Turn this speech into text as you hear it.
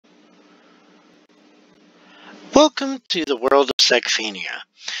Welcome to the world of Secfenia.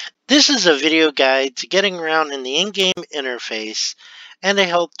 This is a video guide to getting around in the in-game interface and a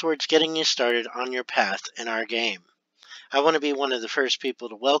help towards getting you started on your path in our game. I want to be one of the first people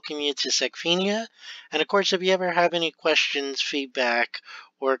to welcome you to Secfenia, and of course if you ever have any questions, feedback,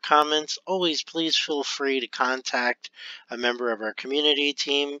 or comments, always please feel free to contact a member of our community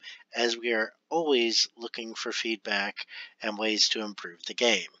team, as we are always looking for feedback and ways to improve the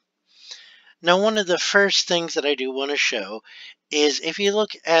game. Now, one of the first things that I do want to show is if you look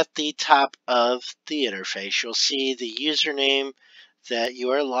at the top of the interface, you'll see the username that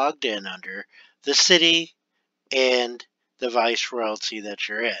you are logged in under, the city, and the vice royalty that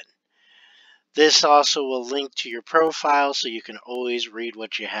you're in. This also will link to your profile so you can always read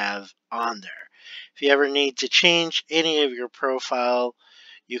what you have on there. If you ever need to change any of your profile,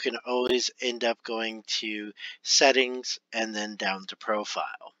 you can always end up going to settings and then down to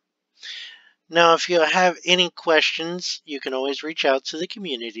profile. Now, if you have any questions, you can always reach out to the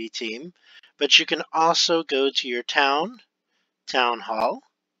community team, but you can also go to your town hall,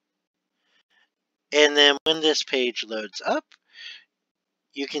 and then when this page loads up,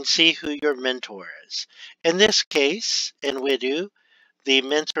 you can see who your mentor is. In this case, in Widu, the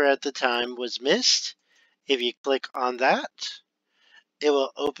mentor at the time was Mist. If you click on that, it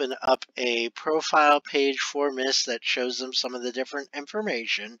will open up a profile page for Mist that shows them some of the different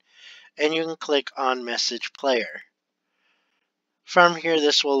information, and you can click on Message Player. From here,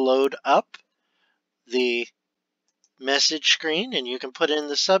 this will load up the message screen, and you can put in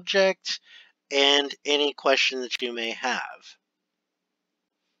the subject and any question that you may have.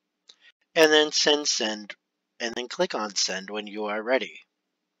 And then send, and then click on send when you are ready.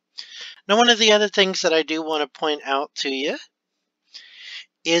 Now, one of the other things that I do want to point out to you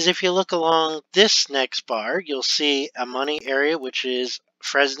is if you look along this next bar, you'll see a money area, which is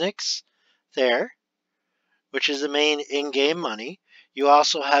Fresnix there, which is the main in-game money. You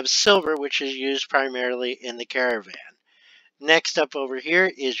also have silver, which is used primarily in the caravan. Next up over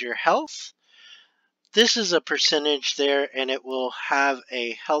here is your health. This is a percentage there, and it will have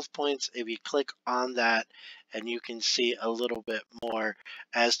a health points if you click on that, and you can see a little bit more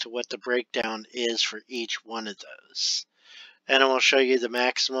as to what the breakdown is for each one of those. And it will show you the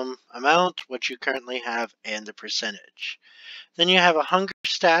maximum amount, what you currently have, and the percentage. Then you have a hunger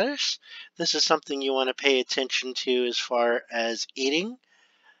status. This is something you want to pay attention to as far as eating.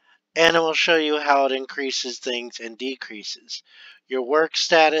 And it will show you how it increases things and decreases. Your work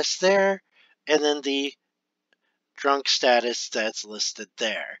status there, and then the drunk status that's listed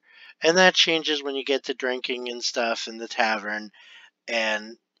there. And that changes when you get to drinking and stuff in the tavern,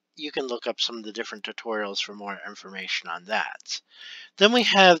 and you can look up some of the different tutorials for more information on that. Then we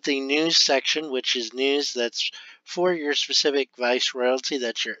have the news section, which is news that's for your specific vice royalty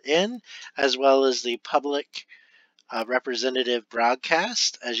that you're in, as well as the public representative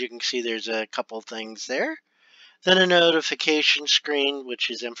broadcast. As you can see, there's a couple things there. Then a notification screen, which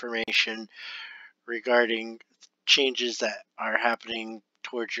is information regarding changes that are happening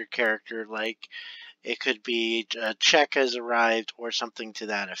towards your character, like it could be a check has arrived or something to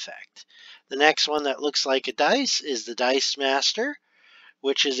that effect. The next one that looks like a dice is the Dice Master,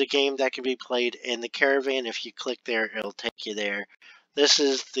 which is a game that can be played in the caravan. If you click there, it'll take you there. This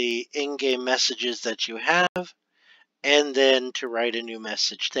is the in-game messages that you have, and then to write a new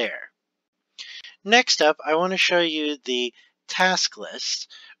message there. Next up, I want to show you the task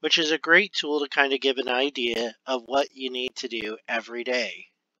list, which is a great tool to kind of give an idea of what you need to do every day.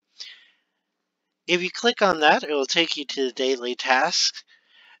 If you click on that, it will take you to the daily tasks,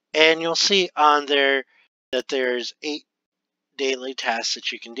 and you'll see on there that there's 8 daily tasks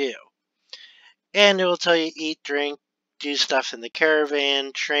that you can do. And it will tell you eat, drink, do stuff in the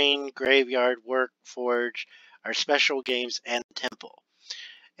caravan, train, graveyard, work, forge, our special games, and temple.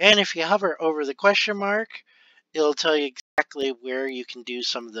 And if you hover over the question mark, it'll tell you exactly where you can do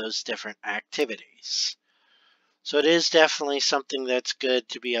some of those different activities. So it is definitely something that's good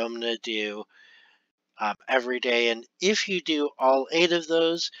to be able to do every day. And if you do all 8 of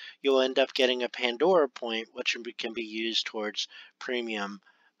those, you'll end up getting a Pandora point, which can be used towards premium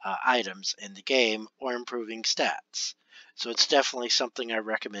items in the game or improving stats. So it's definitely something I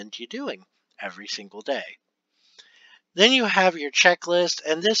recommend you doing every single day. Then you have your checklist,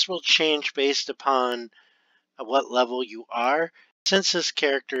 and this will change based upon what level you are. Since this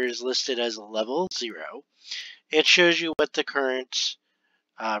character is listed as a level 0, it shows you what the current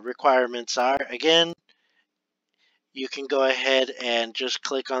requirements are. Again, you can go ahead and just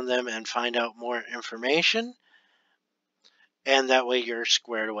click on them and find out more information, and that way you're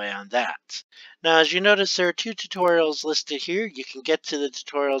squared away on that. Now, as you notice, there are 2 tutorials listed here. You can get to the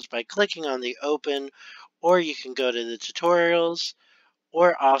tutorials by clicking on the open or you can go to the tutorials,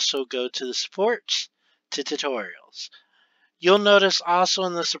 or also go to the supports to tutorials. You'll notice also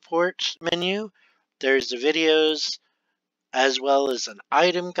in the support menu, there's the videos as well as an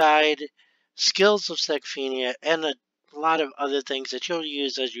item guide, skills of Secfenia, and a lot of other things that you'll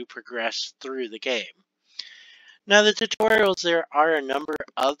use as you progress through the game. Now the tutorials, there are a number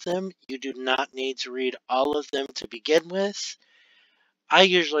of them. You do not need to read all of them to begin with. I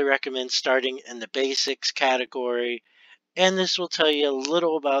usually recommend starting in the basics category, and this will tell you a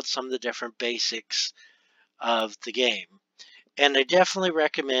little about some of the different basics of the game. And I definitely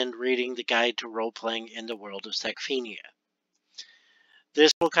recommend reading the Guide to Role-Playing in the World of Secfenia.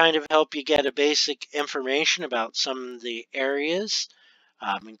 This will kind of help you get a basic information about some of the areas,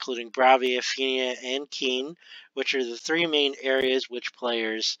 including Bravia, Fenia, and Keen, which are the three main areas which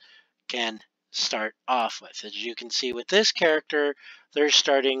players can start off with. As you can see with this character, they're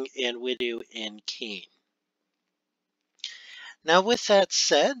starting in Widow and Keen. Now with that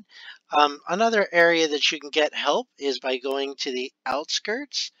said, another area that you can get help is by going to the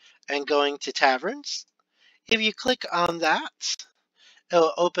outskirts and going to taverns. If you click on that,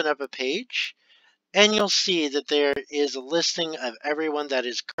 it'll open up a page, and you'll see that there is a listing of everyone that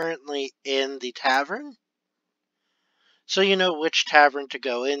is currently in the tavern, so you know which tavern to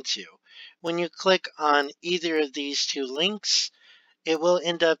go into. When you click on either of these two links, it will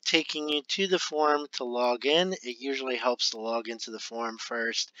end up taking you to the forum to log in. It usually helps to log into the forum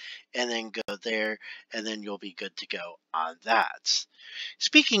first and then go there, and then you'll be good to go on that.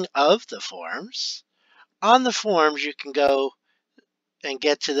 Speaking of the forums, on the forums you can go and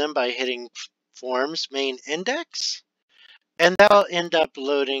get to them by hitting Forms main index, and that'll end up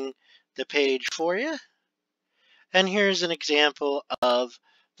loading the page for you. And here's an example of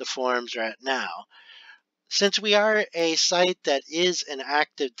the forums right now. Since we are a site that is in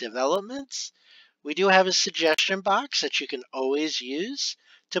active development, we do have a suggestion box that you can always use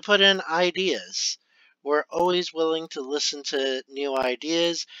to put in ideas. We're always willing to listen to new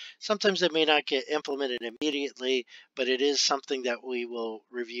ideas. Sometimes they may not get implemented immediately, but it is something that we will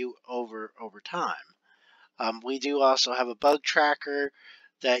review over time. We do also have a bug tracker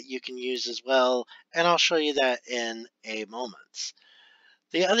that you can use as well, and I'll show you that in a moment.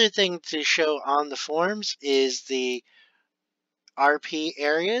 The other thing to show on the forums is the RP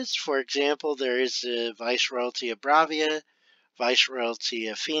areas. For example, there is the Viceroyalty of Bravia,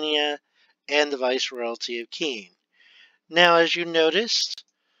 Viceroyalty of Fenia, and the Viceroyalty of Keen. Now, as you noticed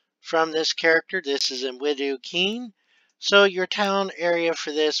from this character, this is in Widow Keen, so your town area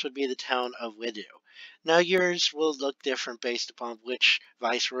for this would be the town of Widow. Now, yours will look different based upon which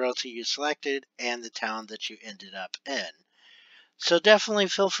Viceroyalty you selected and the town that you ended up in. So definitely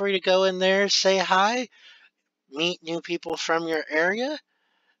feel free to go in there, say hi, meet new people from your area,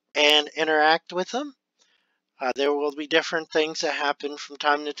 and interact with them. There will be different things that happen from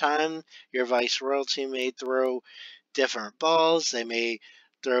time to time. Your Viceroyalty may throw different balls. They may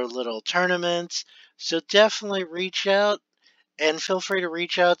throw little tournaments. So definitely reach out, and feel free to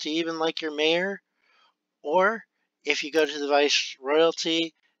reach out to even like your mayor. Or if you go to the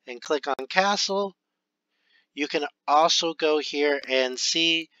Viceroyalty and click on Castle, you can also go here and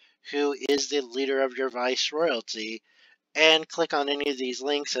see who is the leader of your Viceroyalty, and click on any of these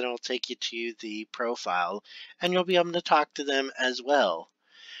links and it'll take you to the profile, and you'll be able to talk to them as well.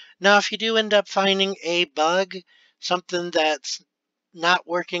 Now, if you do end up finding a bug, something that's not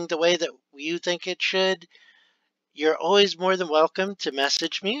working the way that you think it should, you're always more than welcome to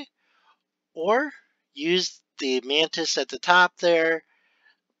message me or use the mantis at the top there,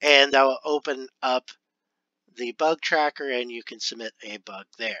 and that will open up the bug tracker and you can submit a bug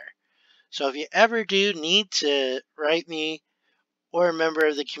there. So if you ever do need to write me or a member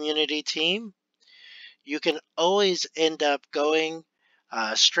of the community team, you can always end up going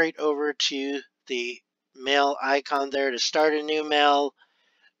straight over to the mail icon there to start a new mail,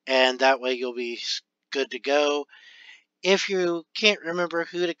 and that way you'll be good to go. If you can't remember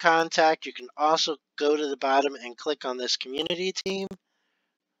who to contact, you can also go to the bottom and click on this community team,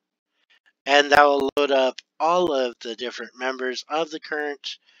 and that will load up all of the different members of the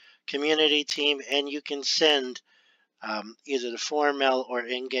current community team, and you can send either the forum mail or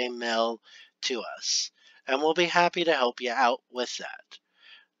in-game mail to us, and we'll be happy to help you out with that.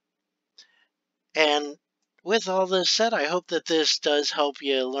 And with all this said, I hope that this does help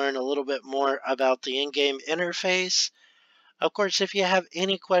you learn a little bit more about the in-game interface. Of course, if you have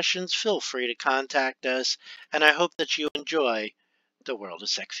any questions, feel free to contact us, and I hope that you enjoy the world of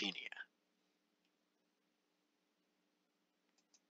Secfenia.